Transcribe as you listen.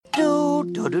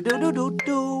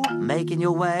Do. Making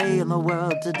your way in the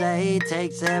world today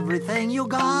takes everything you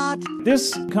got.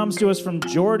 This comes to us from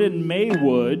Jordan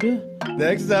Maywood.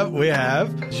 Next up, we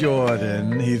have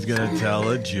Jordan. He's going to tell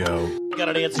a joke. Got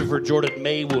an answer for Jordan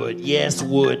Maywood. Yes,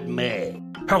 Wood May.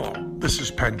 Hello, this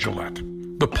is Penn Jillette.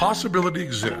 The possibility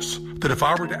exists that if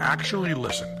I were to actually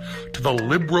listen to the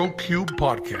Libro Cube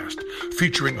podcast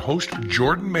featuring host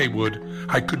Jordan Maywood,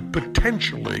 I could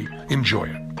potentially enjoy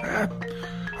it.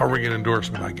 I'll ring an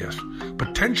endorsement, I guess.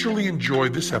 Potentially enjoy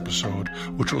this episode,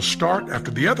 which will start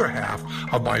after the other half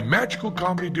of my magical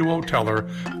comedy duo Teller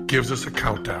gives us a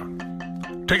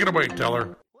countdown. Take it away,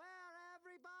 Teller.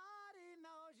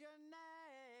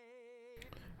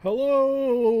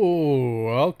 Hello,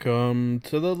 welcome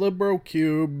to the Libro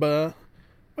Cube.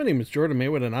 My name is Jordan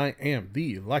Maywood, and I am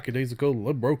the lackadaisical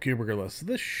Libro Cubergalist.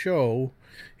 This show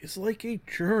is like a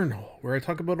journal where I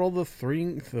talk about all the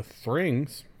things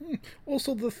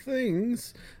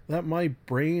that my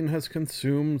brain has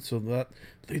consumed so that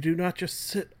they do not just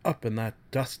sit up in that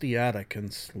dusty attic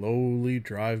and slowly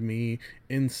drive me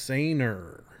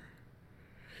insaner.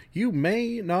 You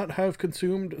may not have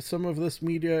consumed some of this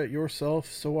media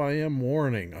yourself, so I am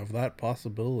warning of that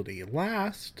possibility.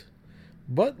 Last,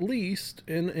 but least,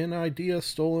 in an idea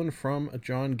stolen from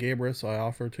John Gabris, I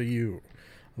offer to you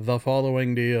the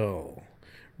following deal.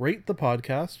 Rate the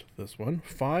podcast, this one,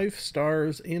 5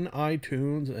 stars in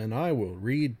iTunes, and I will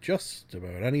read just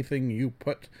about anything you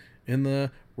put in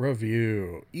the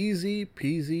review. Easy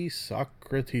peasy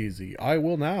Socratesy. I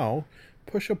will now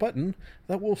push a button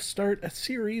that will start a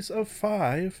series of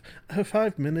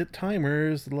 5-minute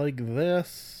timers like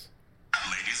this.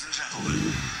 Ladies and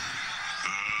gentlemen,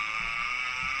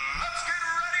 let's get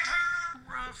ready to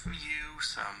review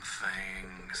some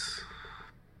things.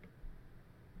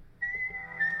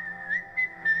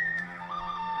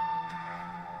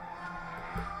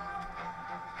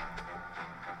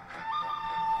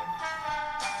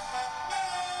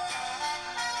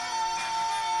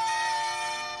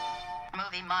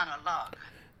 Monologue.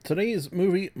 Today's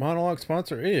movie monologue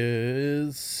sponsor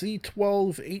is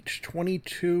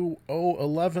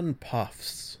C12H22011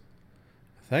 Puffs.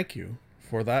 Thank you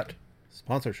for that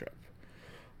sponsorship.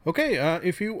 Okay,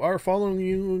 if you are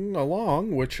following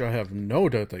along, which I have no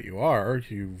doubt that you are,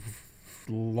 you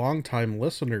long-time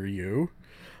listener, you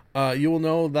will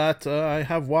know that I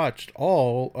have watched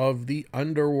all of the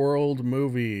Underworld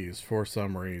movies for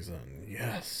some reason.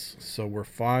 Yes, so we're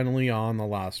finally on the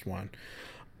last one.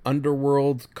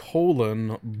 Underworld :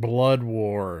 Blood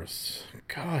Wars.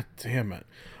 God damn it.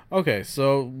 Okay,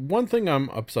 so one thing I'm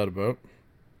upset about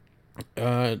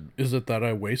is it that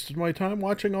I wasted my time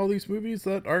watching all these movies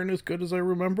that aren't as good as I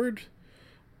remembered?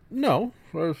 No,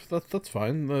 that's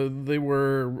fine. They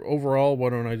were overall. Why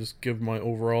don't I just give my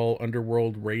overall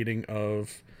Underworld rating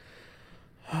of?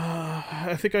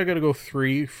 I think I got to go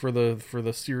 3 for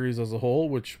the series as a whole.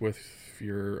 Which, if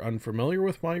you're unfamiliar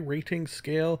with my rating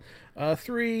scale,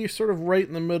 3 sort of right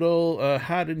in the middle.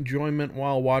 Had enjoyment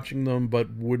while watching them,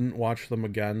 but wouldn't watch them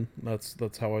again.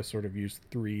 That's how I sort of use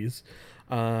 3s.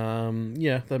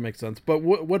 Yeah, that makes sense. But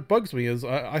what bugs me is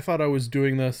I thought I was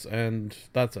doing this and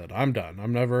that's it. I'm done.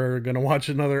 I'm never going to watch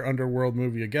another Underworld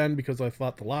movie again because I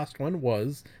thought the last one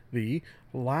was the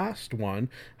last one.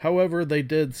 However, they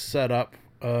did set up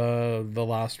the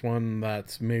last one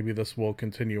that maybe this will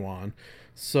continue on.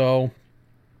 So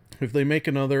if they make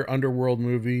another Underworld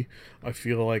movie, I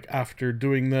feel like after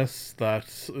doing this,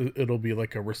 that it'll be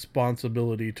like a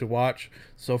responsibility to watch.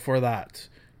 So for that,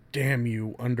 damn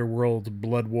you, Underworld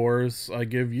Blood Wars, I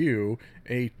give you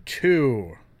a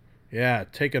 2. Yeah,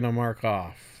 taking a mark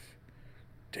off.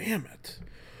 Damn it.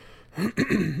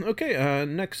 Okay,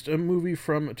 next, a movie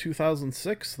from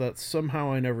 2006 that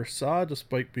somehow I never saw,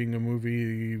 despite being a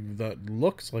movie that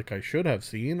looks like I should have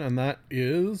seen, and that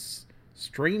is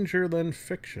Stranger Than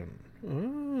Fiction.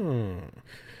 Oh.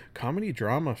 Comedy,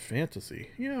 drama,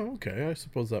 fantasy. Yeah, okay, I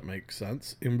suppose that makes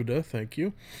sense. IMDb, thank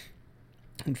you.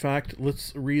 In fact,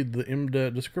 let's read the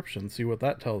IMDb description, see what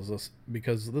that tells us,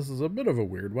 because this is a bit of a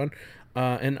weird one.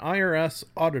 An IRS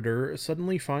auditor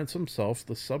suddenly finds himself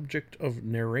the subject of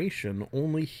narration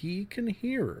only he can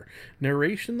hear.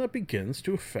 Narration that begins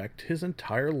to affect his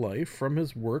entire life, from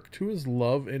his work to his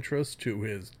love interest to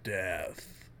his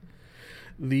death.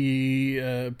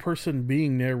 The person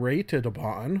being narrated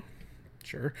upon,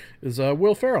 sure, is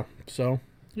Will Ferrell. So,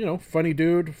 you know, funny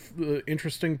dude,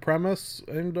 interesting premise,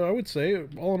 and I would say,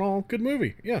 all in all, good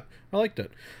movie. Yeah, I liked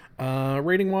it.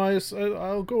 Rating-wise,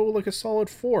 I'll go like a solid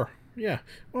 4. Yeah.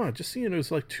 Well, just seeing it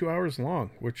was like 2 hours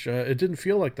long, which it didn't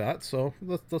feel like that, so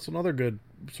that's another good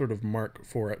sort of mark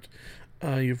for it.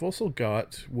 You've also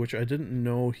got, which I didn't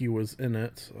know he was in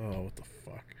it. Oh, what the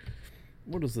fuck?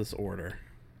 What is this order?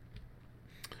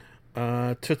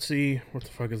 Tootsie, what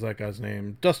the fuck is that guy's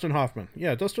name? Dustin Hoffman.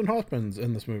 Yeah, Dustin Hoffman's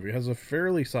in this movie. Has a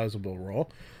fairly sizable role.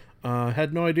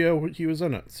 Had no idea he was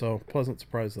in it, so pleasant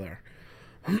surprise there.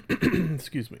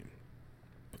 Excuse me.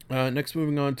 Next,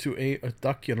 moving on to a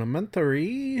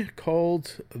documentary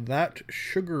called That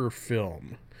Sugar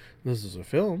Film. This is a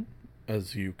film,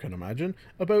 as you can imagine,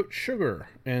 about sugar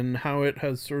and how it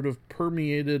has sort of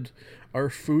permeated our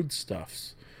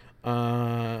foodstuffs.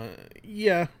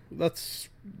 Yeah, that's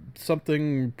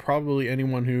something probably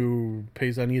anyone who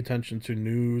pays any attention to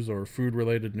news or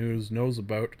food-related news knows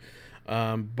about.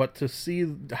 But to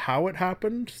see how it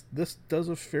happened, this does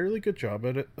a fairly good job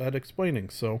at explaining.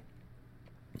 So,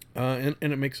 and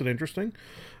it makes it interesting,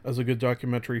 as a good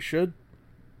documentary should.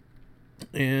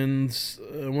 And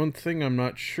one thing I'm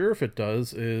not sure if it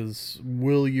does is,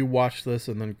 will you watch this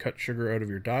and then cut sugar out of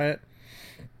your diet?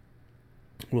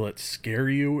 Will it scare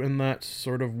you in that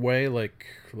sort of way? Like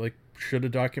should a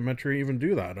documentary even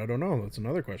do that? I don't know. That's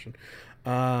another question.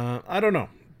 I don't know.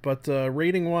 But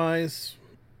rating-wise,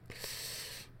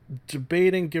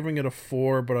 debating giving it a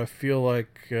 4, but I feel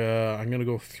like I'm going to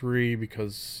go 3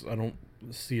 because I don't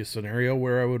see a scenario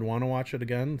where I would want to watch it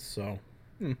again. So,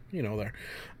 there.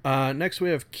 Next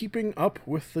we have Keeping Up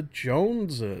with the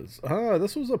Joneses.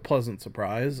 This was a pleasant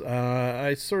surprise.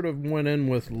 I sort of went in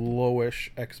with lowish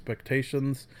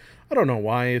expectations. I don't know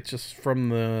why. It's just from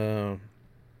the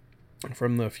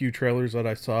few trailers that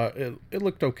I saw, it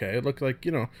looked okay. It looked like,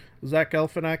 Zach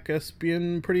Galifianakis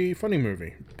being pretty funny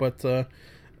movie. But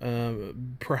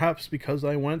perhaps because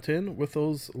I went in with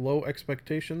those low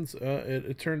expectations,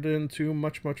 it turned into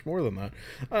much, much more than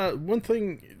that. One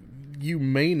thing you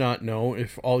may not know,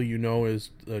 if all you know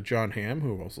is John Hamm,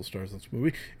 who also stars in this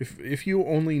movie, if you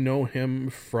only know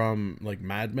him from like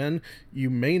Mad Men,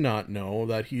 you may not know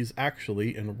that he's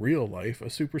actually in real life a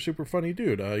super, super funny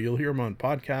dude. You'll hear him on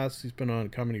podcasts. He's been on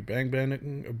Comedy Bang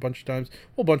Bang a bunch of times,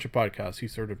 a whole bunch of podcasts. He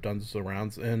sort of does the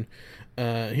rounds, and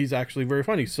he's actually very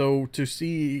funny. So to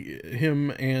see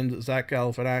him and Zach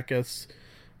Galifianakis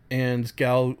and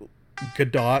Gal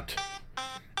Gadot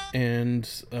and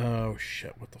oh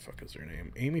shit, what the fuck is her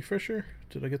name? Amy Fisher?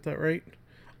 Did I get that right?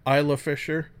 Isla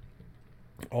Fisher,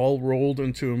 all rolled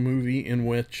into a movie in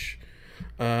which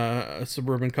a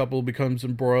suburban couple becomes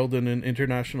embroiled in an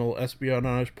international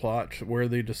espionage plot where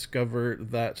they discover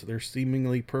that their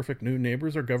seemingly perfect new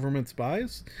neighbors are government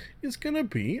spies, is gonna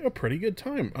be a pretty good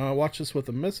time. Watch this with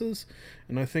the missus,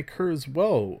 and I think her as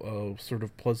well, sort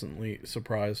of pleasantly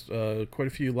surprised. Quite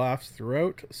a few laughs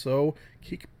throughout, so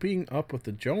Keeping Up with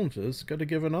the Joneses, gotta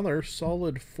give another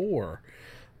solid 4.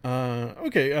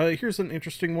 Okay, here's an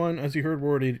interesting one. As you heard, we're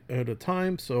already out of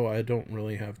time, so I don't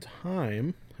really have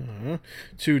time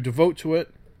to devote to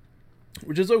it,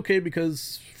 which is okay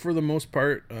because for the most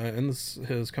part, and this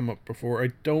has come up before, I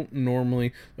don't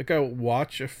normally, I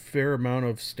watch a fair amount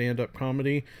of stand-up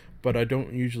comedy, but I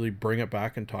don't usually bring it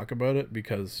back and talk about it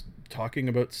because talking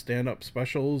about stand-up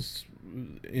specials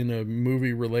in a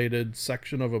movie-related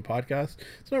section of a podcast,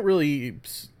 it's not really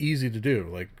easy to do.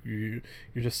 Like, you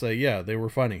just say, yeah, they were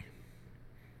funny.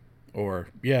 Or,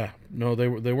 yeah, no, they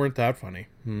weren't that funny.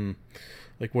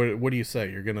 Like, what do you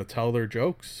say? You're going to tell their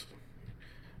jokes?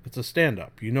 It's a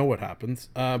stand-up. You know what happens.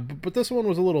 But this one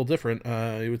was a little different.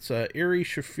 It was Ari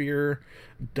Shaffir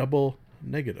Double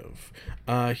Negative.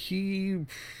 I guess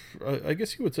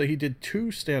you would say he did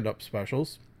 2 stand-up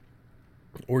specials.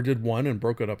 Or did one and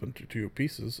broke it up into 2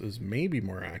 pieces, is maybe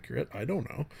more accurate. I don't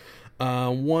know.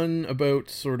 One about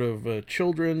sort of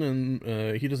children,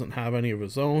 and he doesn't have any of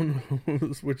his own,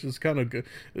 which is kind of good.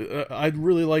 I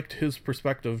really liked his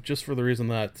perspective just for the reason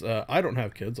that I don't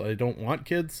have kids. I don't want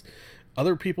kids.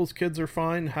 Other people's kids are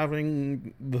fine.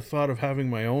 Having the thought of having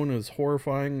my own is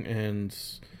horrifying, and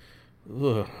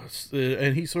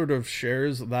he sort of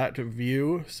shares that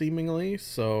view seemingly,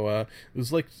 so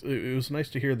it was nice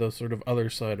to hear the sort of other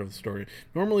side of the story.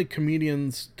 Normally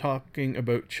comedians talking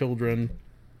about children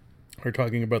are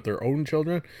talking about their own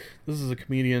children. This is a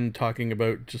comedian talking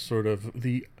about just sort of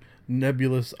the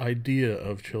nebulous idea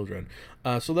of children.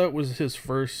 So that was his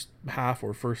first half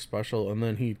or first special, and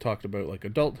then he talked about like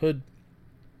adulthood,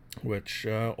 which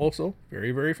also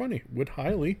very, very funny. Would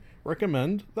highly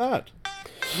recommend that.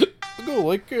 I'll go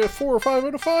like 4 or 5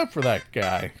 out of 5 for that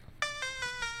guy.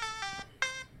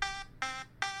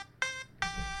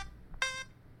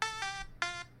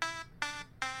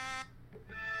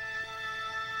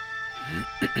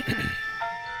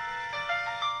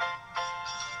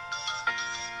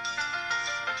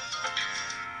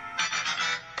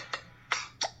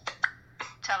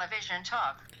 Television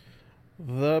talk.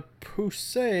 the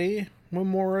Poussey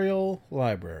Memorial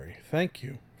Library. Thank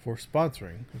you for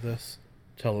sponsoring this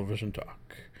television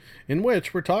talk, in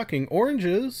which we're talking Orange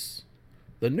is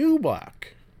the New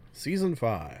Black, Season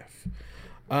 5.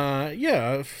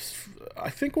 I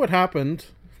think what happened,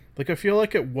 like, I feel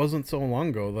like it wasn't so long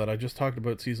ago that I just talked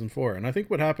about Season 4, and I think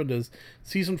what happened is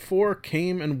Season 4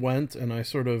 came and went, and I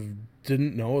sort of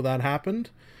didn't know that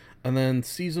happened, and then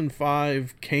Season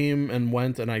 5 came and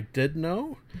went, and I did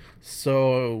know,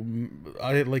 so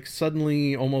I, like,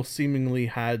 suddenly, almost seemingly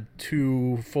had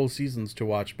 2 full seasons to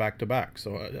watch back-to-back,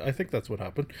 so I think that's what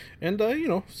happened, and,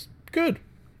 good.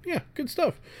 Yeah, good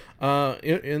stuff.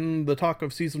 In the talk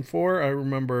of Season 4, I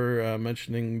remember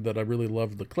mentioning that I really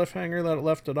loved the cliffhanger that it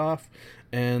left it off,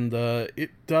 and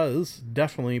it does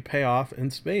definitely pay off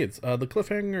in spades. The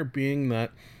cliffhanger being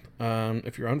that,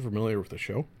 if you're unfamiliar with the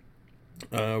show,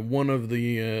 one of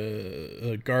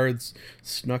the guards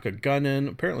snuck a gun in.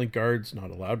 Apparently guards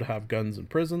not allowed to have guns in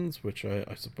prisons, which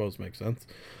I suppose makes sense.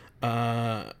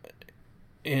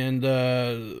 And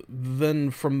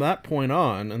then from that point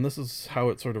on, and this is how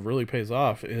it sort of really pays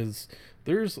off, is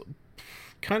there's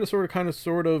kind of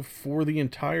for the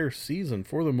entire season,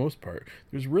 for the most part,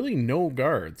 there's really no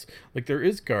guards. Like, there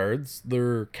is guards,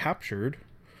 they're captured,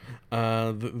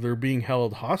 they're being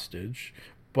held hostage,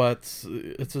 but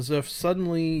it's as if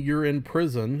suddenly you're in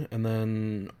prison, and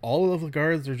then all of the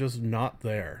guards are just not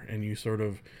there, and you're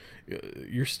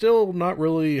still not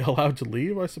really allowed to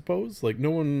leave, I suppose. Like, no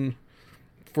one,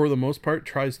 for the most part,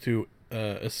 tries to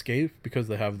escape because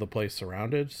they have the place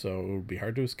surrounded, so it would be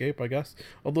hard to escape, I guess.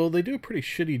 Although they do a pretty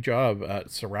shitty job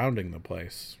at surrounding the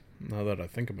place, now that I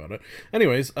think about it.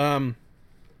 Anyways,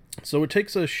 so it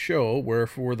takes a show where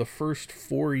for the first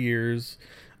 4 years,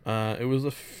 it was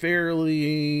a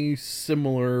fairly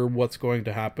similar what's going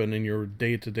to happen in your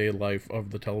day-to-day life of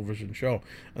the television show.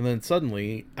 And then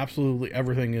suddenly, absolutely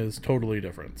everything is totally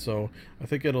different. So I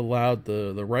think it allowed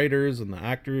the writers and the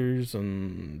actors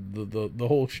and the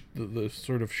whole the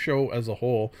sort of show as a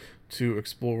whole to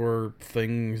explore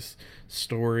things,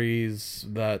 stories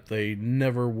that they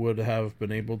never would have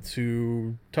been able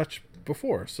to touch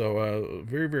before. So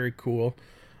very, very cool.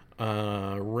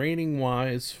 Rating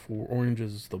wise for Orange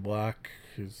is the Black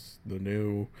is the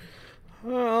New,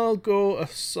 I'll go a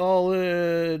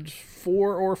solid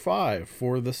 4 or 5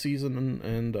 for the season,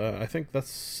 and I think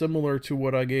that's similar to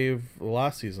what I gave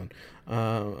last season.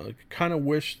 I kind of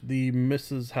wish the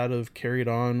misses had have carried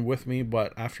on with me,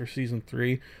 but after season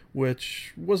 3,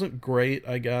 which wasn't great,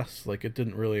 I guess, like, it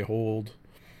didn't really hold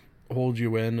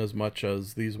you in as much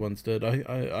as these ones did.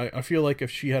 I feel like if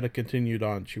she had continued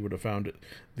on, she would have found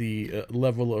the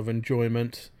level of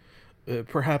enjoyment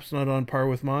perhaps not on par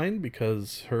with mine,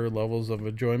 because her levels of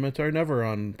enjoyment are never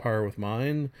on par with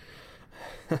mine.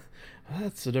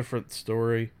 That's a different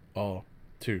story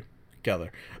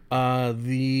altogether.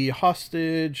 The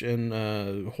hostage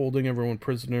and holding everyone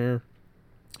prisoner,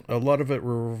 a lot of it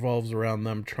revolves around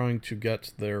them trying to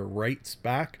get their rights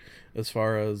back as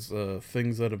far as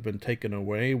things that have been taken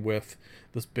away with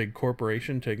this big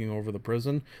corporation taking over the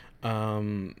prison.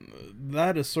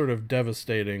 That is sort of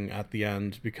devastating at the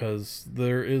end, because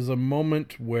there is a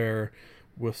moment where,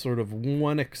 with sort of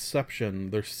one exception,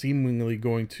 they're seemingly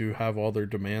going to have all their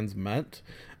demands met,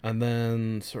 and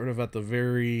then sort of at the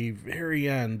very, very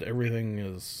end, everything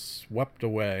is swept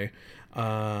away.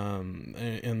 And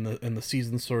the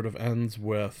season sort of ends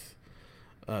with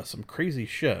some crazy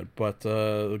shit, but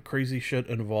crazy shit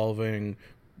involving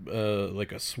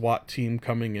like a SWAT team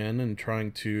coming in and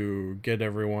trying to get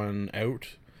everyone out,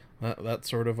 that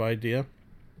sort of idea,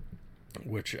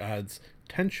 which adds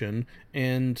tension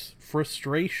and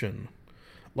frustration.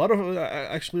 A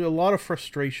lot of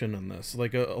frustration in this.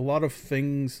 Like a lot of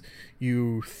things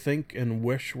you think and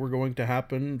wish were going to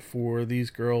happen for these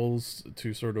girls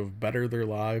to sort of better their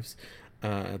lives,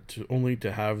 only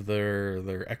to have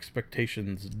their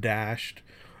expectations dashed,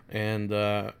 and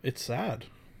it's sad.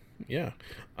 Yeah.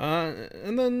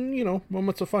 And then,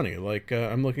 moments of funny. Like,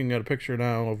 I'm looking at a picture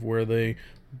now of where they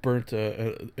burnt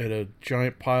at a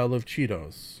giant pile of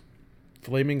Cheetos.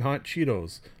 Flaming Hot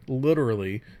Cheetos,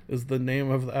 literally, is the name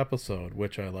of the episode,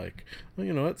 which I like. Well,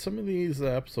 you know what? Some of these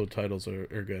episode titles are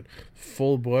good.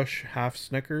 Full Bush, Half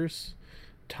Snickers,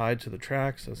 Tied to the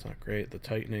Tracks, that's not great. The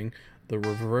Tightening, The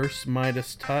Reverse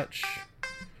Midas Touch,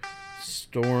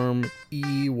 Storm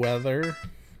E Weather.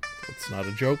 That's not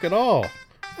a joke at all.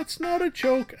 That's not a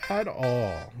joke at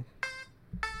all.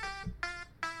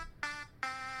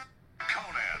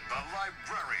 Conan the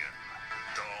Librarian.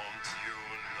 Don't you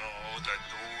know the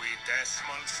Dewey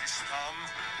Decimal System?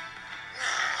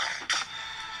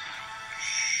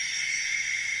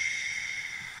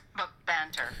 But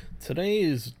Banter.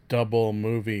 Today's double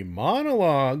movie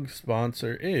monologue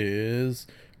sponsor is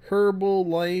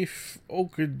Herbalife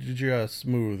Okja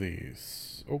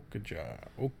smoothies.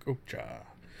 Okja.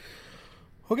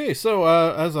 Okay, so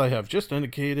as I have just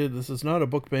indicated, this is not a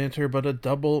book banter, but a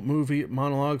double movie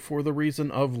monologue for the reason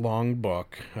of long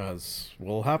book, as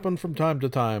will happen from time to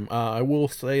time. I will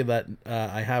say that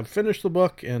I have finished the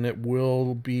book, and it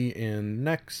will be in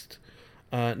next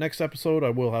episode. I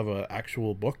will have an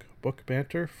actual book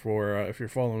banter for if you're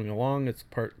following along. It's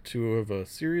part 2 of a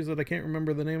series that I can't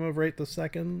remember the name of right this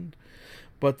second.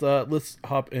 But let's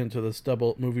hop into this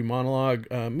double movie monologue.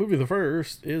 Movie the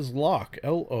first is Locke,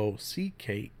 Locke.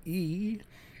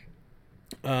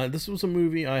 This was a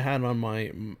movie I had on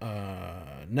my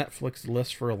Netflix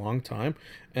list for a long time.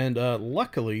 And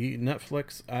luckily,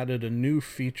 Netflix added a new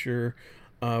feature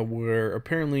where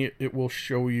apparently it will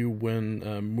show you when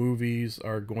movies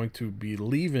are going to be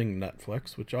leaving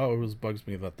Netflix, which always bugs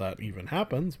me that even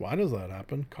happens. Why does that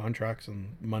happen? Contracts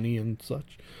and money and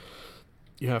such.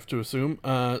 You have to assume.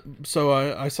 So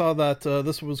I saw that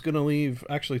this was going to leave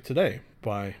actually today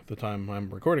by the time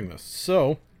I'm recording this.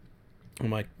 So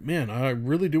I'm like, man, I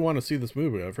really do want to see this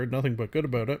movie. I've heard nothing but good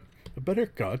about it. I better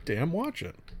goddamn watch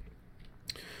it.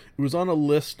 It was on a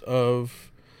list of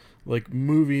like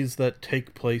movies that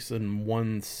take place in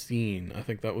one scene. I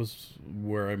think that was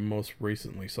where I most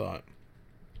recently saw it.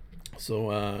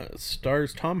 So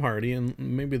stars Tom Hardy, and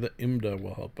maybe the IMDa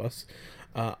will help us.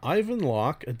 Ivan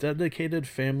Locke, a dedicated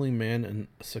family man and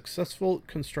successful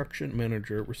construction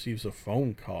manager, receives a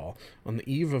phone call on the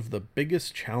eve of the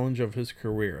biggest challenge of his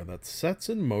career that sets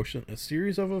in motion a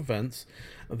series of events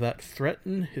that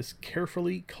threaten his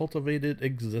carefully cultivated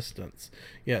existence.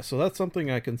 Yeah, so that's something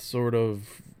I can sort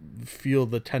of feel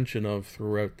the tension of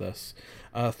throughout this.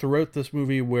 Throughout this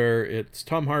movie, where it's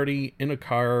Tom Hardy in a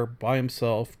car by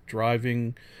himself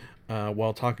driving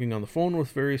while talking on the phone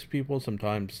with various people,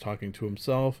 sometimes talking to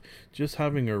himself, just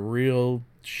having a real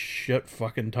shit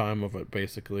fucking time of it,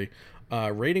 basically.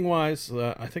 Rating wise,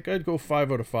 I think I'd go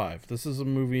 5 out of 5. This is a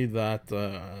movie that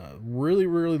really,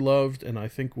 really loved and I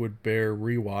think would bear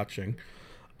rewatching.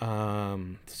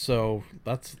 So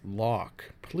that's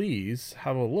Locke. Please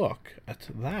have a look at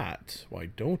that. Why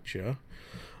don't you?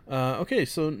 Okay,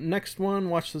 so next one,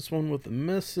 watch this one with the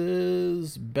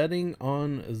missus, Betting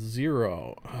on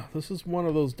Zero. This is one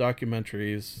of those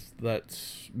documentaries that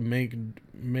made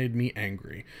me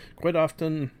angry. Quite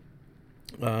often,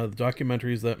 the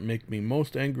documentaries that make me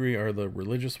most angry are the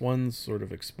religious ones, sort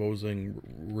of exposing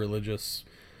religious,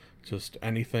 just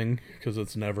anything, because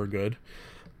it's never good.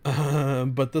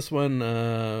 But this one,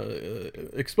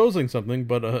 exposing something,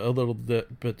 but a little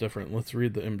bit different. Let's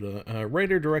read the IMDa.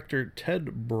 Writer-director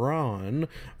Ted Braun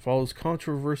follows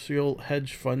controversial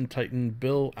hedge fund titan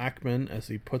Bill Ackman as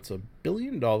he puts $1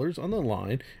 billion on the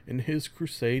line in his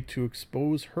crusade to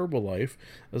expose Herbalife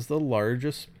as the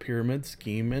largest pyramid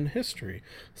scheme in history.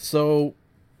 So,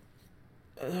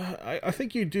 I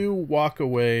think you do walk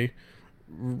away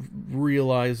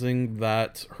realizing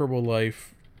that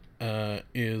Herbalife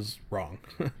is wrong.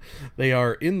 They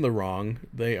are in the wrong.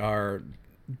 They are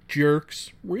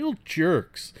jerks, real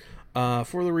jerks,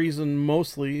 for the reason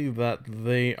mostly that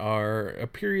they are a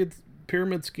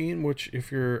pyramid scheme, which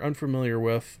if you're unfamiliar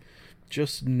with,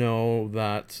 just know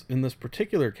that in this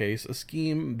particular case, a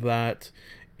scheme that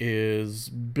is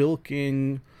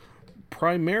bilking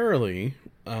primarily,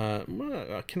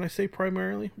 can I say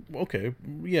primarily? Okay,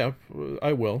 yeah,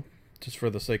 I will, just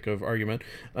for the sake of argument,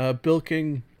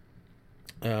 bilking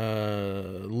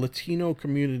Latino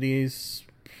communities,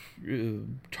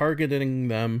 targeting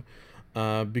them,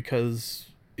 because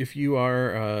if you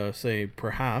are, say,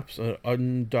 perhaps an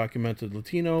undocumented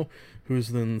Latino who's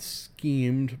then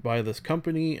schemed by this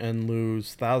company and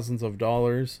lose thousands of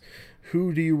dollars,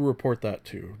 who do you report that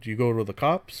to? Do you go to the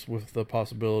cops with the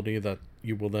possibility that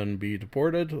you will then be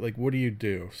deported? Like, what do you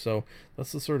do? So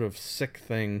that's the sort of sick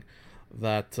thing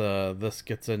that this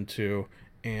gets into,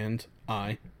 and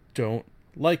I don't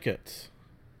like it.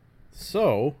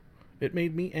 So it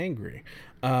made me angry.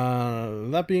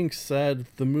 That being said,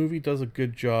 the movie does a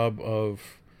good job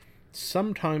of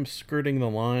sometimes skirting the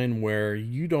line where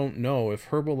you don't know if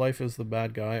Herbalife is the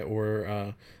bad guy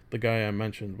or the guy I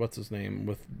mentioned, what's his name,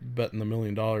 with betting $1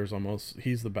 million almost,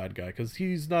 he's the bad guy, because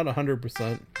he's not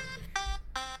 100%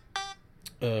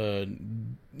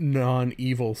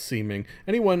 non-evil seeming.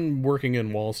 Anyone working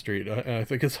in Wall Street, I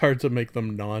think it's hard to make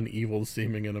them non-evil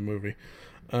seeming in a movie.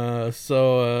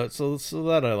 So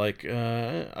that I like.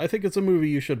 I think it's a movie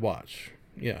you should watch.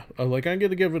 Yeah, I'm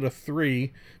gonna give it a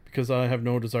 3 because I have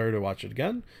no desire to watch it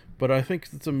again. But I think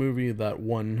it's a movie that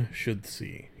one should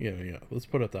see. Yeah. Let's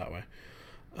put it that way.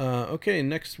 Okay,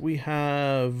 next we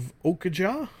have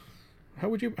Okja.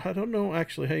 I don't know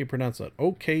actually how you pronounce that.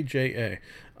 OKJA.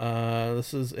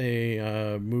 This is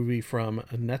a movie from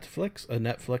Netflix, a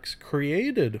Netflix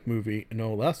created movie,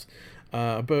 no less,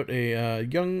 about a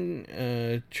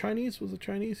young Chinese, was it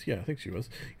Chinese? Yeah, I think she was.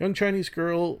 Young Chinese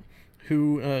girl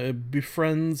who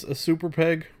befriends a super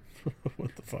peg.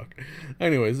 What the fuck?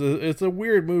 Anyways, it's a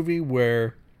weird movie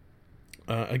where,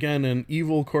 again, an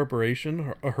evil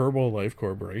corporation, a Herbalife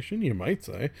corporation, you might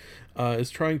say,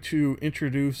 is trying to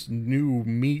introduce new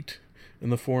meat in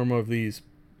the form of these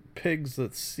pigs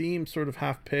that seem sort of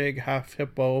half pig, half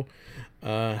hippo,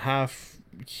 half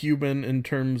human in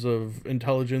terms of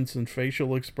intelligence and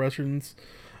facial expressions,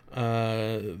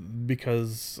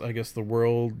 because I guess the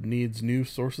world needs new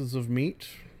sources of meat.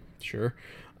 Sure.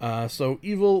 So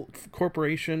evil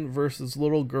corporation versus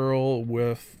little girl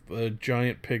with a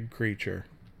giant pig creature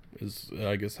is,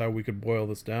 I guess, how we could boil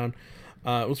this down.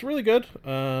 It was really good.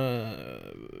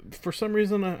 For some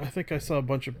reason, I think I saw a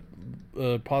bunch of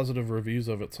positive reviews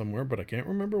of it somewhere, but I can't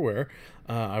remember where.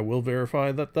 I will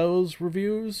verify that those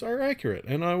reviews are accurate,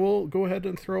 and I will go ahead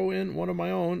and throw in one of my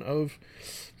own of,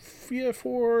 yeah,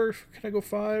 4, can I go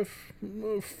 5?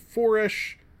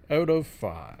 4-ish out of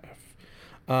 5.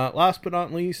 Last but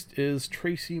not least is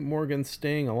Tracy Morgan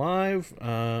Staying Alive.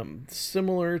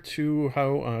 Similar to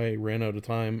how I ran out of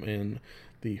time in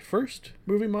the first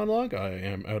movie monologue, I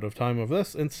am out of time of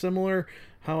this, and similar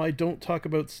how I don't talk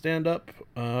about stand-up.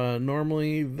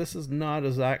 Normally, this is not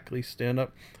exactly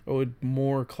stand-up. I would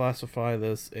more classify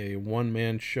this a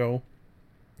one-man show.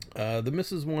 The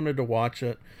missus wanted to watch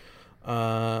it.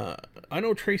 I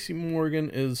know Tracy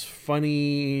Morgan is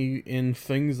funny in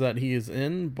things that he is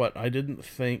in, but I didn't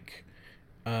think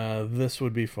this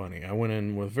would be funny. I went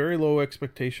in with very low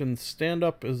expectations.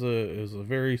 Stand-up is a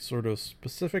very sort of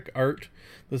specific art.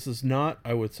 This is not,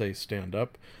 I would say,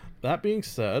 stand-up. That being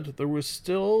said, there was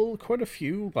still quite a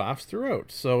few laughs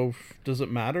throughout. So does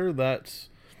it matter that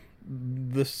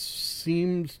this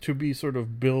seemed to be sort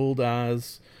of billed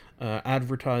as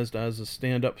advertised as a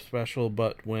stand-up special,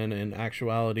 but when in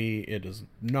actuality it is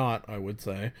not, I would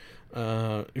say.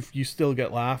 If you still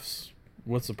get laughs,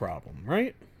 what's the problem,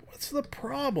 right? What's the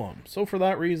problem? So for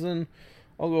that reason,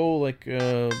 I'll go like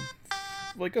a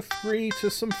 3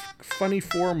 to some funny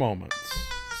 4 moments.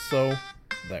 So,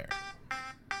 there.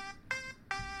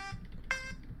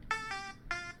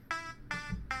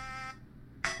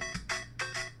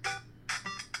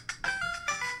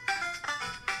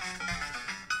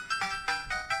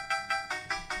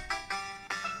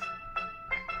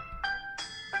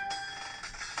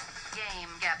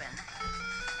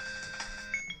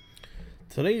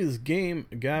 Today's game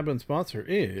Gabbin sponsor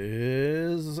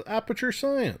is Aperture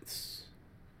Science.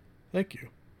 Thank you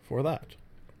for that.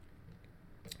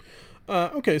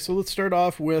 Okay, so let's start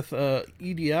off with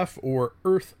EDF, or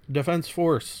Earth Defense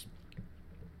Force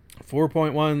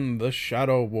 4.1, The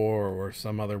Shadow War, or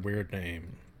some other weird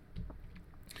name.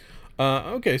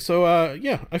 Okay, so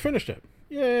yeah, I finished it.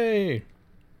 Yay!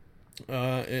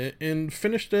 And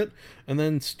finished it, and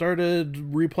then started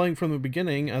replaying from the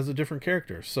beginning as a different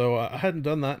character. So I hadn't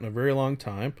done that in a very long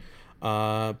time.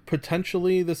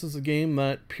 Potentially this is a game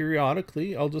that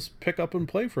periodically I'll just pick up and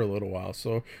play for a little while.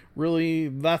 So really,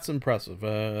 that's impressive.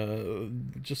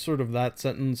 Just sort of that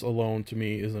sentence alone to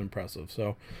me is impressive.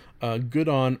 So good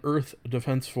on Earth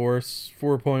Defense Force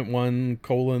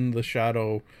 4.1 : The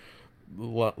Shadow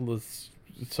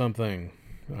something.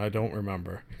 I don't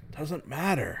remember. Doesn't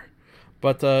matter.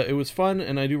 But it was fun,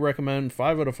 and I do recommend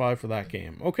 5 out of 5 for that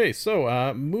game. Okay,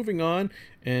 so moving on,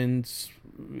 and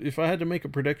if I had to make a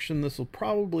prediction, this will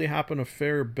probably happen a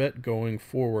fair bit going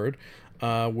forward,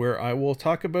 where I will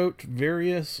talk about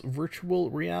various virtual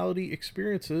reality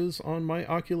experiences on my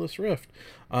Oculus Rift.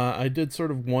 I did sort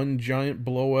of one giant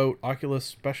blowout Oculus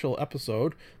special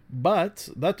episode, but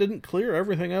that didn't clear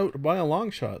everything out by a long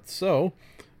shot, so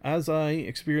as I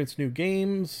experience new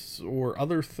games or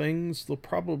other things, they'll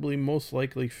probably most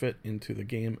likely fit into the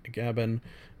Game Gabbin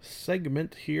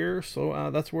segment here.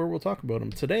 So that's where we'll talk about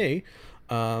them today.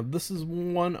 This is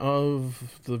one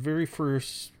of the very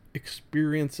first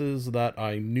experiences that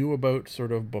I knew about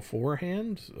sort of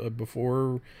beforehand.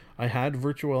 Before I had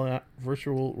virtual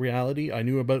reality, I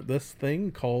knew about this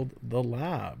thing called the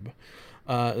Lab.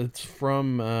 It's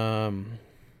from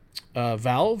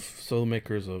Valve, so the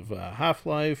makers of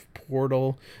Half-Life,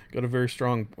 Portal. Got a very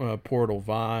strong Portal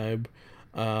vibe.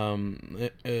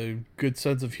 A good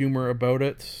sense of humor about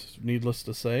it, needless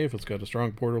to say. If it's got a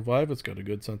strong Portal vibe, it's got a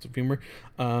good sense of humor.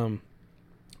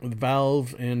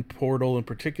 Valve and Portal in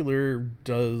particular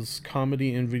does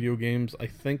comedy in video games, I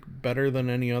think, better than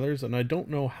any others, and I don't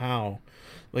know how.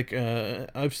 Like,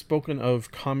 I've spoken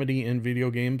of comedy in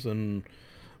video games and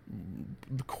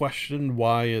questioned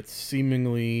why it's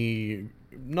seemingly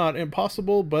not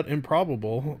impossible, but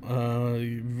improbable.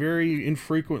 Very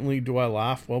infrequently do I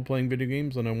laugh while playing video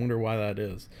games, and I wonder why that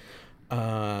is.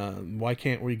 Why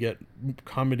can't we get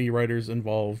comedy writers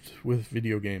involved with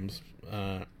video games?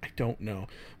 I don't know.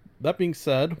 That being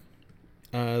said,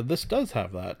 this does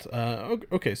have that.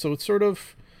 Okay, so it's sort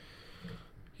of,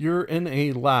 you're in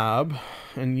a lab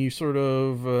and you sort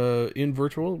of in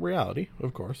virtual reality,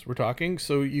 of course we're talking,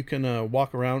 so you can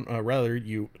walk around, rather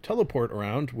you teleport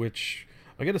around, which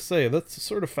I gotta say, that's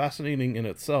sort of fascinating in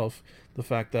itself. The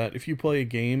fact that if you play a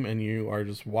game and you are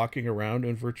just walking around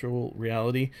in virtual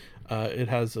reality, it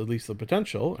has at least the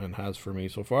potential, and has for me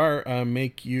so far,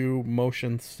 make you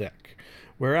motion sick.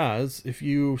 Whereas if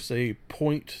you, say,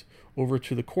 point over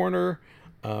to the corner,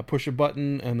 push a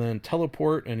button, and then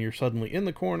teleport, and you're suddenly in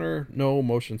the corner, no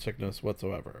motion sickness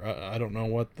whatsoever. I don't know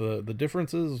what the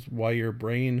difference is, why your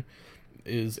brain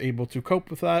is able to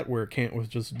cope with that, where it can't with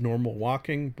just normal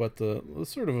walking, but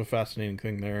it's sort of a fascinating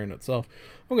thing there in itself.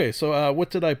 Okay, so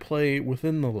what did I play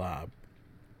within the lab?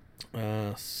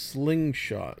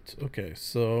 Slingshot. Okay,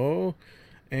 so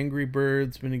Angry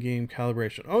Birds minigame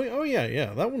calibration. Oh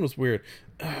yeah, that one was weird.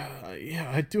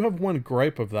 Yeah, I do have one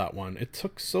gripe of that one. It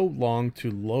took so long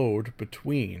to load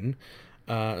between.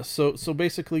 So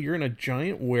basically you're in a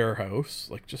giant warehouse,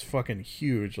 like just fucking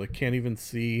huge, like can't even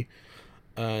see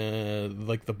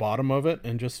like the bottom of it,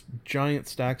 and just giant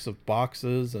stacks of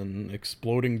boxes and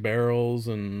exploding barrels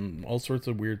and all sorts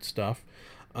of weird stuff.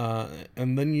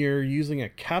 And then you're using a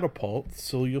catapult,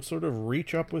 so you'll sort of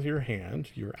reach up with your hand,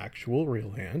 your actual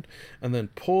real hand, and then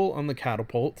pull on the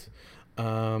catapult,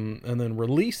 and then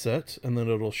release it, and then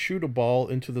it'll shoot a ball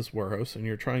into this warehouse, and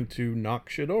you're trying to knock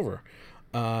shit over.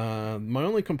 My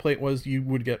only complaint was you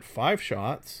would get 5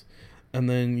 shots, and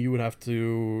then you would have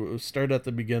to start at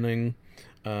the beginning,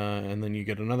 and then you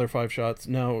get another 5 shots.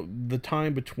 Now, the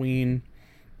time between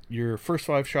your first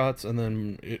 5 shots and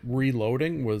then it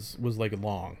reloading was like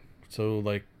long. So,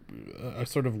 like, I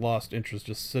sort of lost interest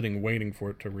just sitting waiting for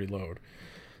it to reload.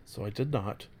 So I did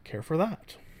not care for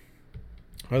that.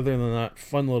 Other than that,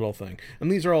 fun little thing.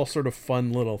 And these are all sort of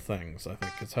fun little things, I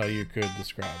think is how you could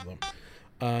describe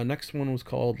them. Next one was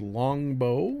called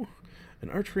Longbow. An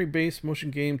archery-based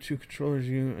motion game, 2 controllers,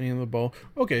 you aim the bow.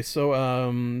 Okay, so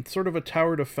sort of a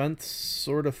tower defense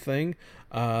sort of thing.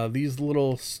 These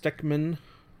little stickmen,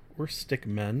 or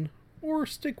stickmen, or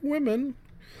stickwomen,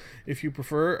 if you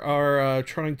prefer, are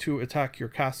trying to attack your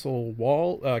castle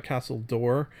wall, castle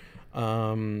door.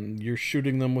 You're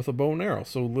shooting them with a bow and arrow.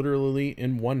 So literally,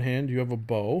 in one hand you have a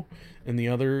bow, in the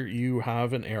other you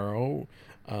have an arrow.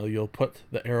 You'll put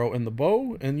the arrow in the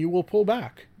bow, and you will pull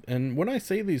back. And when I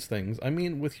say these things, I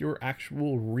mean with your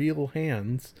actual real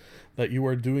hands that you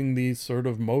are doing these sort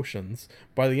of motions.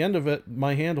 By the end of it,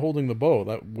 my hand holding the bow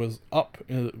that was up,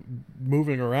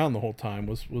 moving around the whole time,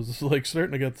 was like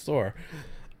starting to get sore.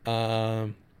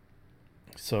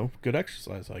 So good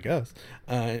exercise, I guess.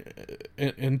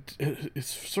 And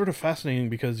it's sort of fascinating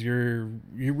because you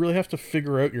really have to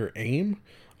figure out your aim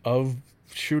of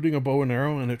shooting a bow and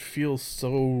arrow, and it feels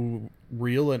so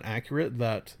real and accurate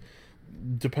that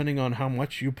depending on how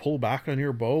much you pull back on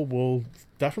your bow will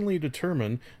definitely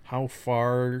determine how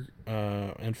far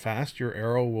and fast your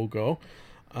arrow will go.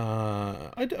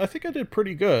 I think I did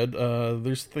pretty good.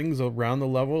 There's things around the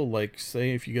level, like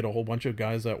say if you get a whole bunch of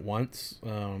guys at once,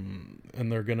 and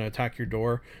they're gonna attack your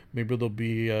door, maybe there'll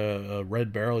be a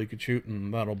red barrel you could shoot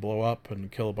and that'll blow up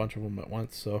and kill a bunch of them at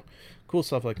once. So cool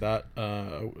stuff like that.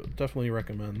 I definitely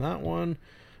recommend that one.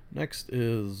 Next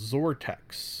is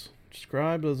Zortex.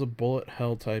 Described as a bullet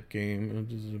hell type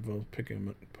game,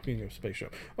 picking a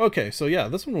spaceship. Okay, so yeah,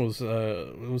 this one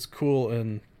was cool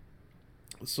and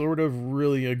sort of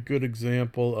really a good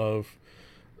example of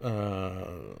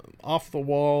off the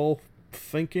wall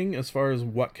thinking as far as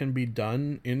what can be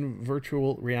done in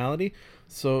virtual reality.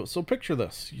 So picture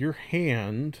this: your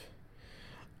hand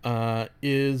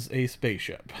is a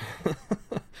spaceship.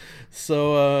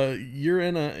 So you're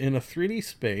in a 3D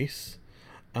space.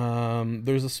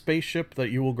 There's a spaceship that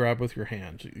you will grab with your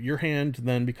hand. Your hand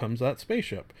then becomes that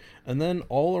spaceship, and then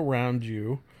all around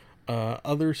you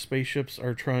other spaceships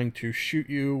are trying to shoot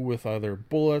you with either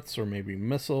bullets or maybe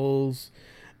missiles,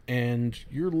 and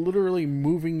you're literally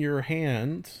moving your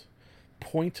hand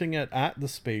pointing it at the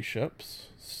spaceships.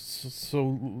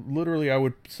 So literally I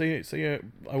would say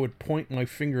I would point my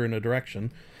finger in a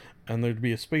direction and there'd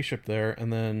be a spaceship there,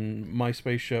 and then my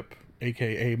spaceship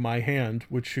aka my hand,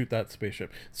 would shoot that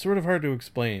spaceship. It's sort of hard to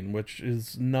explain, which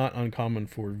is not uncommon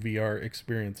for VR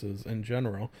experiences in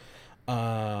general.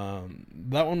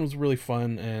 That one was really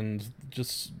fun, and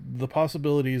just the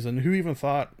possibilities, and who even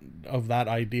thought of that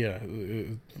idea?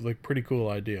 Like, pretty cool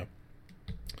idea.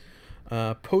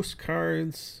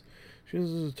 Postcards. She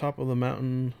was at the top of the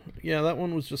mountain. Yeah, that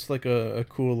one was just like a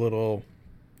cool little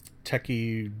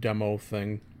techie demo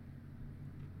thing.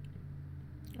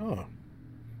 Oh,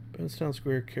 Benstown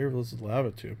Square Careless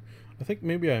Lava Tube. I think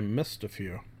maybe I missed a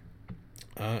few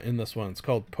in this one. It's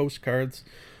called Postcards.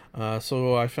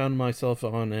 So I found myself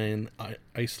on an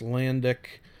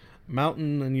Icelandic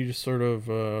mountain, and you just sort of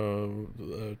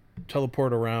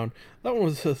teleport around. That one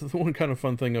was the one kind of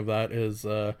fun thing of that is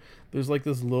there's like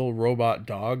this little robot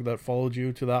dog that followed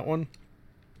you to that one,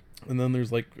 and then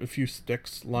there's like a few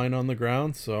sticks lying on the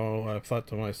ground. So I thought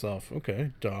to myself,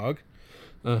 okay, dog,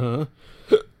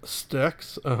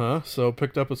 sticks, so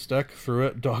picked up a stick, threw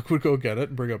it, dog would go get it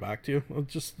and bring it back to you.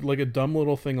 Just like a dumb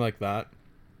little thing like that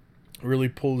really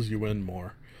pulls you in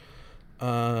more.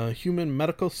 Human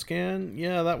medical scan.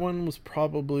 Yeah, that one was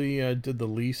probably did the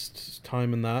least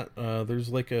time in that. There's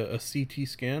like a CT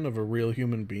scan of a real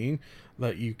human being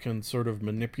that you can sort of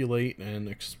manipulate and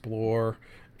explore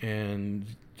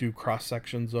and do cross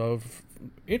sections of.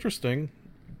 Interesting,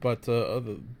 but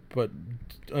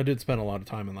I did spend a lot of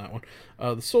time in that one.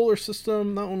 The solar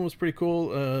system, that one was pretty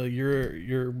cool.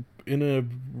 You're in a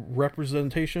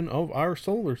representation of our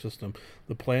solar system.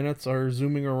 The planets are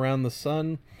zooming around the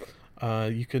sun.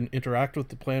 You can interact with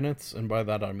the planets, and by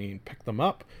that I mean pick them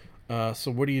up.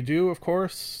 So what do you do? Of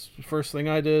course, first thing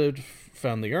I did,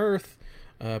 found the Earth,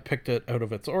 picked it out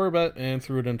of its orbit, and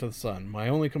threw it into the sun. My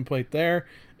only complaint there,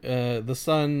 the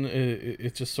sun,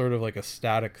 it's just sort of like a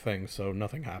static thing, so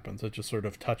nothing happens. It just sort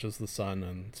of touches the sun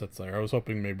and sits there. I was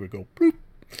hoping maybe we'd go bloop,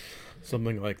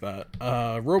 something like that.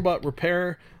 Robot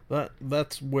repair,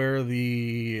 that's where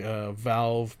the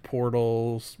Valve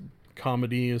Portals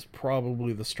comedy is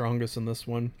probably the strongest in this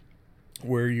one,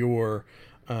 where you're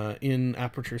in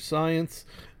Aperture Science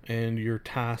and you're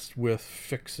tasked with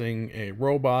fixing a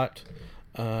robot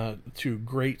to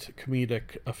great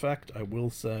comedic effect, I will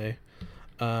say.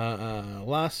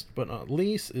 Last but not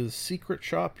least is Secret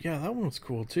Shop. Yeah, that one was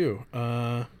cool too.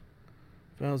 Oh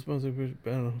no,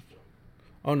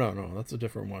 that's a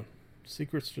different one.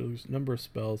 Secrets to number of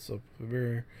spells,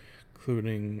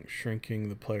 including shrinking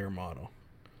the player model.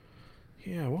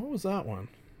 Yeah, what was that one?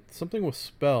 Something with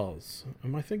spells.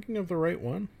 Am I thinking of the right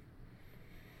one?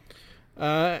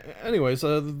 Anyways,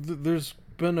 there's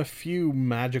been a few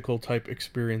magical type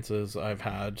experiences I've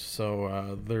had,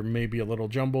 so there may be a little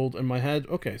jumbled in my head.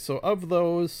 Okay, so of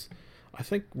those, I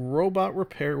think Robot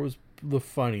Repair was the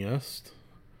funniest.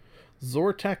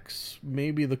 Zortex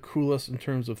may be the coolest in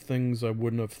terms of things I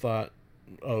wouldn't have thought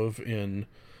of in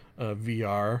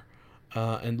VR.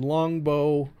 And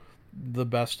Longbow, the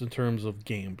best in terms of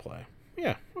gameplay.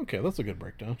 Yeah, okay, that's a good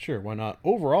breakdown. Sure, why not?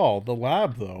 Overall, the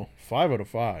lab, though, 5 out of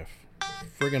 5.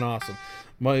 Friggin' awesome.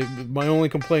 My only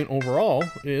complaint overall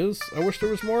is I wish there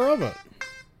was more of it.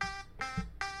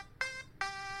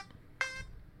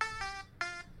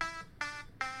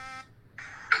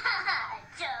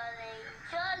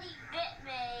 Charlie bit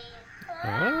me.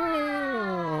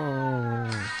 Oh.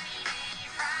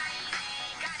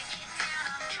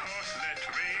 Just let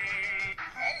me.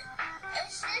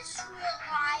 Is this real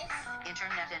life?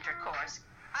 Internet intercourse.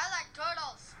 I like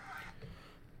turtles.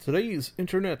 Today's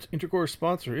Intercourse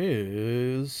sponsor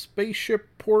is Spaceship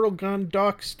Portal Gun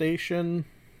Dock Station.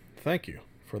 Thank you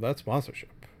for that sponsorship.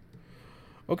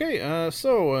 Okay,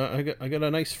 so I got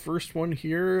a nice first one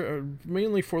here,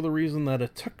 mainly for the reason that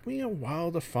it took me a while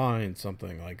to find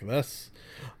something like this.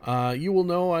 You will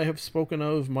know I have spoken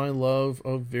of my love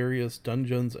of various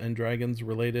Dungeons and Dragons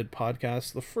related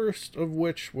podcasts, the first of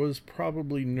which was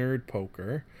probably Nerd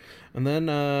Poker. And then,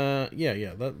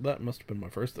 that must have been my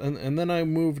first. And then I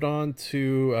moved on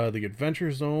to the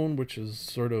Adventure Zone, which is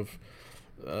sort of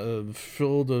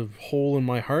filled a hole in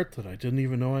my heart that I didn't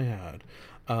even know I had.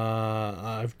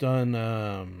 I've done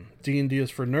D&D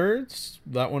is for Nerds.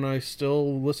 That one I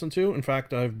still listen to. In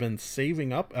fact, I've been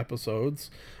saving up episodes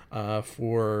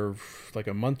for like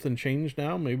a month and change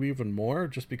now, maybe even more,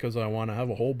 just because I want to have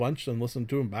a whole bunch and listen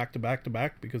to them back to back to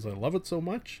back because I love it so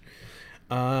much.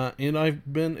 And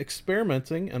I've been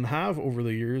experimenting and have over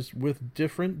the years with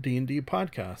different D&D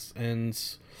podcasts, and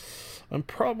I'm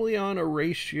probably on a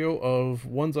ratio of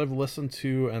ones I've listened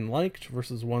to and liked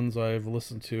versus ones I've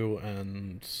listened to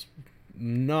and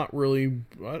not really,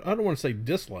 I don't want to say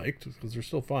disliked because they're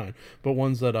still fine, but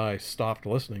ones that I stopped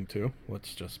listening to,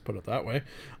 let's just put it that way,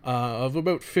 of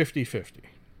about 50-50.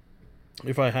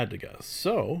 if I had to guess.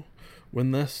 So,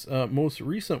 when this most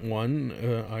recent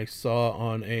one I saw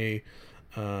on a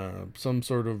some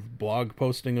sort of blog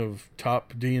posting of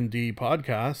top D&D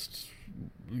podcasts,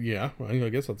 yeah, I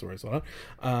guess that's where I saw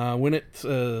it. When it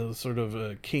sort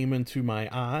of came into my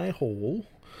eye hole,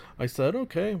 I said,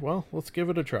 okay, well, let's give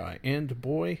it a try. And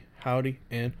boy, howdy,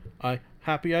 and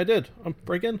happy I did. I'm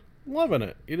freaking loving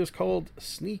it. It is called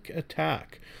Sneak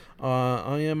Attack.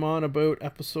 I am on about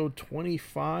episode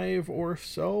 25 or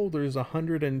so. There's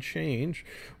 100 and change,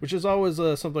 which is always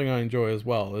something I enjoy as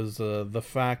well, is the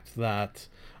fact that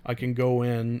I can go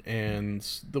in, and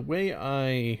the way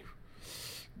I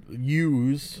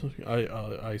use,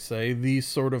 I say, these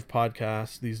sort of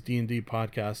podcasts, these D&D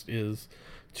podcasts, is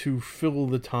to fill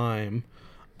the time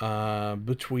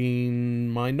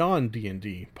between my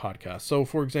non-D&D podcasts. So,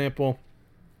 for example,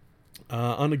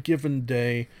 on a given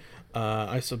day,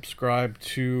 I subscribe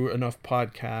to enough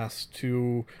podcasts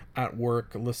to, at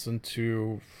work, listen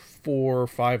to 4 or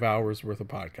 5 hours worth of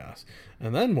podcasts.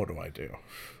 And then what do?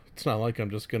 It's not like I'm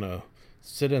just going to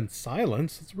sit in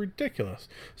silence. It's ridiculous.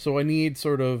 So I need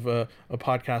sort of a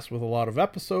podcast with a lot of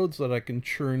episodes that I can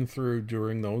churn through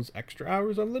during those extra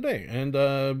hours of the day. And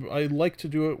I like to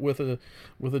do it with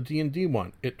a D&D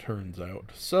one, it turns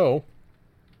out. So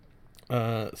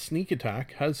Sneak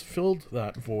Attack has filled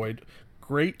that void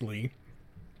greatly,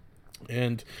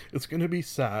 and it's going to be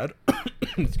sad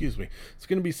excuse me, it's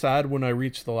going to be sad when I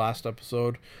reach the last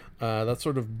episode. That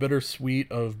sort of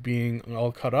bittersweet of being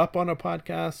all caught up on a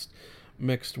podcast,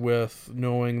 mixed with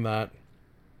knowing that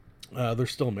they're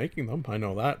still making them. I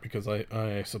know that because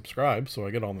I subscribe, so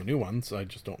I get all the new ones. I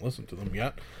just don't listen to them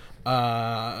yet.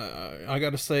 I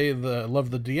gotta say, I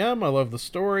love the DM, I love the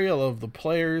story, I love the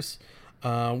players.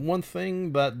 One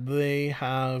thing that they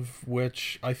have,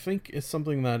 which I think is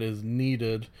something that is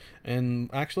needed and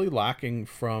actually lacking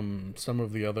from some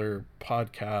of the other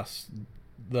podcasts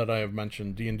that I have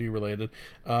mentioned, D&D related,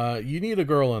 you need a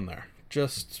girl in there.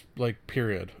 Just, like,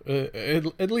 period.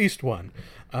 At least one.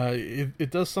 It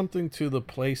does something to the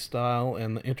play style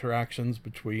and the interactions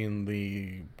between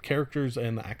the characters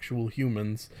and the actual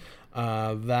humans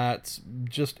that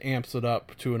just amps it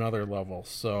up to another level.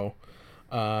 So,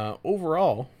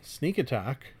 overall, Sneak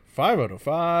Attack, 5 out of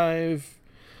 5.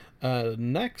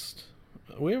 Next,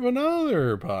 we have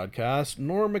another podcast,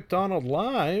 Macdonald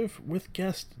Live, with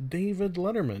guest David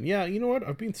Letterman. Yeah, you know what?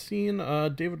 I've been seeing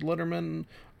David Letterman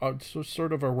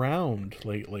sort of around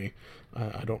lately.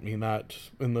 I don't mean that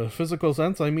in the physical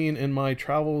sense. I mean in my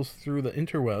travels through the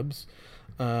interwebs.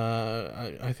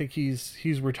 I think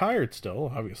he's retired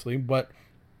still, obviously, but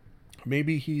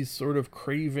maybe he's sort of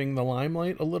craving the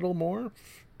limelight a little more,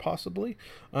 possibly.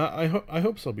 I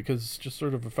hope so, because it's just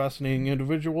sort of a fascinating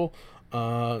individual,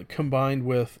 combined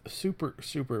with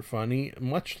super funny,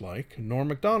 much like Norm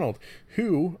Macdonald,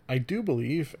 who I do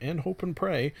believe and hope and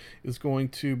pray is going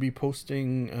to be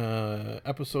posting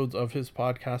episodes of his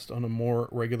podcast on a more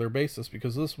regular basis,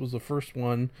 because this was the first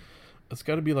one. It's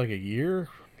got to be like a year.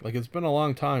 Like, it's been a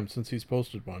long time since he's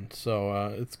posted one,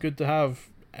 so it's good to have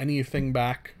anything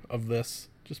back of this,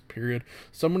 just period.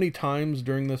 So many times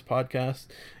during this podcast,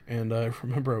 and I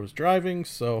remember I was driving,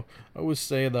 so I always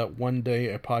say that one day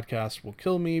a podcast will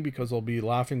kill me because I'll be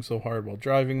laughing so hard while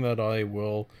driving that I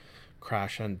will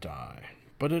crash and die.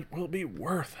 But it will be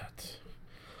worth it.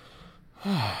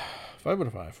 5 out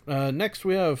of 5. Next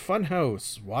we have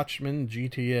FunHaus, Watchmen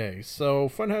GTA. So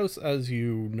FunHaus, as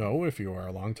you know, if you are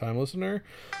a long-time listener,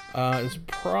 is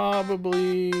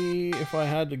probably, if I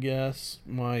had to guess,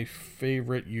 my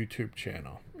favorite YouTube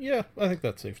channel. Yeah, I think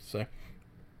that's safe to say.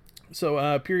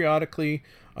 So periodically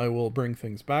I will bring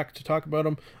things back to talk about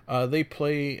them. They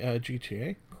play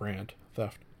GTA, Grand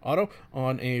Theft Auto,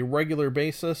 on a regular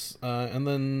basis, and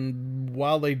then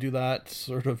while they do that,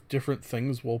 sort of different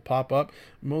things will pop up.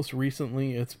 Most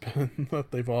recently it's been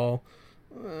that they've all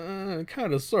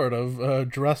kind of sort of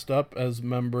dressed up as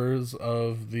members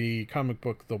of the comic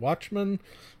book The Watchmen.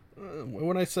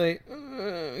 When I say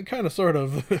kind of sort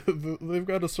of, they've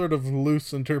got a sort of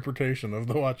loose interpretation of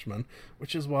The Watchmen,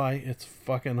 which is why it's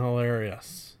fucking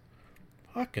hilarious.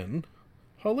 Fucking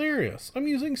hilarious. I'm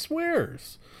using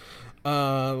swears.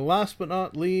 Last but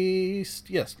not least,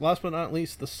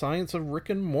 the Science of Rick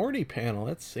and Morty panel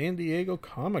at San Diego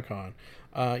Comic-Con.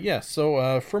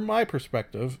 So from my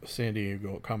perspective, San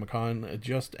Diego Comic-Con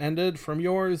just ended. From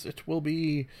yours, it will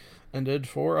be ended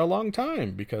for a long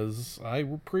time, because I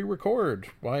pre-record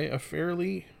by a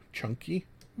fairly chunky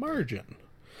margin.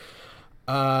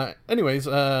 So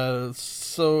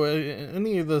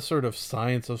any of the sort of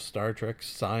science of Star Trek,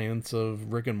 science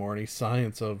of Rick and Morty,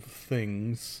 science of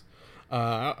things,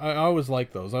 I always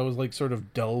like those. I was like sort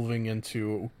of delving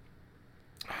into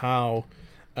how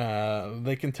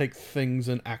they can take things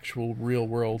in actual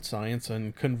real-world science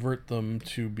and convert them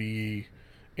to be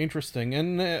interesting.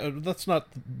 And that's not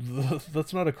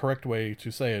a correct way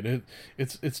to say it.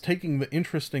 It's taking the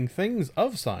interesting things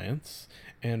of science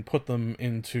and put them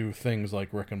into things like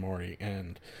Rick and Morty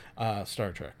and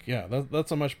Star Trek. Yeah,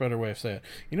 that's a much better way of saying it.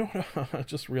 You know what I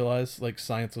just realized? Like,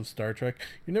 science of Star Trek,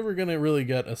 you're never going to really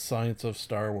get a science of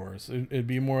Star Wars. It'd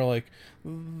be more like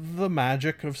the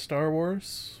magic of Star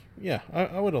Wars. Yeah,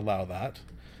 I would allow that.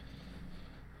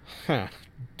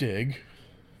 Dig.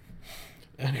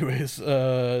 Anyways,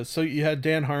 so you had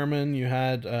Dan Harmon, you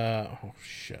had, oh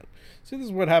shit. See, this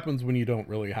is what happens when you don't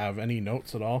really have any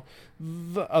notes at all.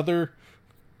 The other,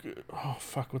 oh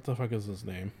fuck, what the fuck is his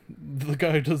name? The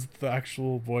guy who does the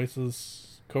actual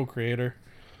voices, co-creator,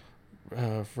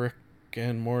 of Rick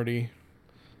and Morty.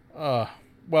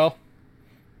 Well,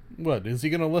 what, is he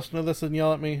gonna listen to this and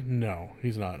yell at me? No,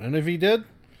 he's not. And if he did,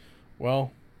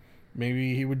 well,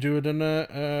 maybe he would do it in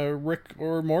a Rick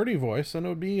or Morty voice, and it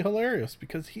would be hilarious,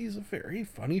 because he's a very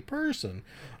funny person.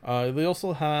 They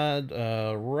also had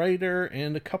a writer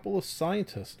and a couple of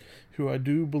scientists who I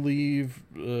do believe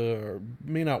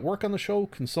may not work on the show,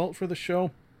 consult for the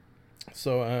show.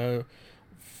 So,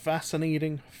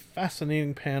 fascinating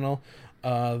panel.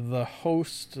 The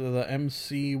host, the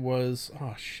MC was,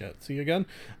 oh shit, see again,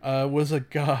 was a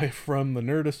guy from the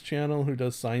Nerdist channel who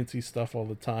does sciencey stuff all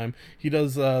the time. He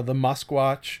does the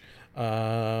Musquatch,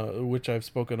 which I've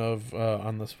spoken of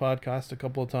on this podcast a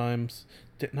couple of times.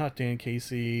 Not Dan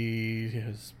Casey,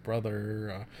 his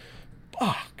brother.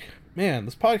 Fuck, man,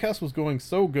 this podcast was going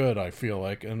so good, I feel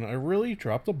like, and I really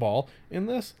dropped the ball in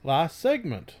this last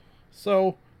segment.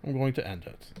 So I'm going to end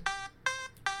it.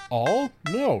 All?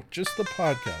 No, just the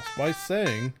podcast, by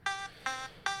saying,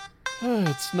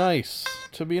 it's nice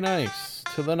to be nice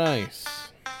to the nice.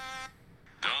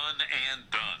 Done and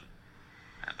done.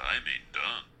 And I mean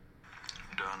done.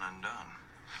 Done and done.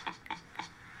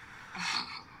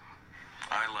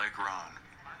 I like Ron.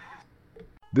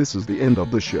 This is the end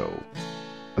of the show.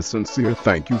 A sincere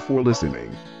thank you for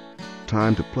listening.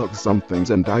 Time to plug some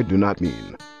things, and I do not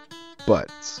mean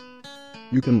butts.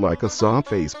 You can like us on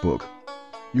Facebook.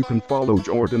 You can follow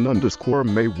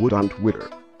Jordan_Maywood on Twitter.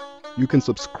 You can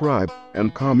subscribe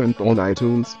and comment on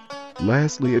iTunes.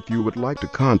 Lastly, if you would like to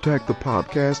contact the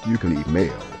podcast, you can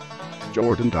email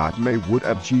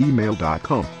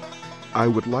jordan.maywood@gmail.com. I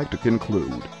would like to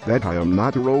conclude that I am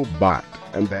not a robot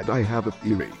and that I have a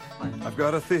theory. I've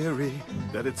got a theory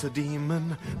that it's a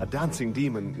demon, a dancing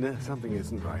demon. Nah, something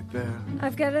isn't right there.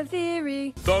 I've got a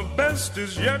theory. The best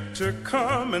is yet to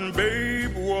come, and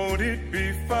babe, won't it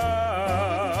be fine?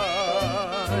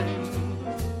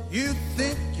 You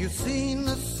think you've seen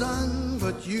the sun,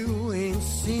 but you ain't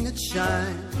seen it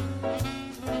shine.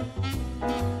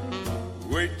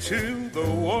 Wait till the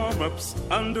warm-up's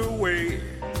underway.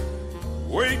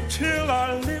 Wait till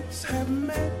our lips have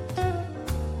met.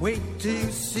 Wait till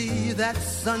you see that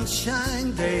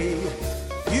sunshine day.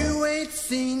 You ain't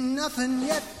seen nothing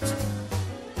yet.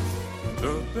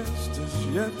 The best is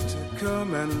yet to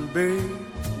come, and babe,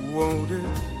 won't it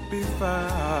be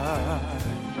fine?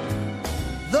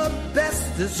 The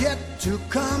best is yet to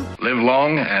come. Live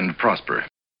long and prosper.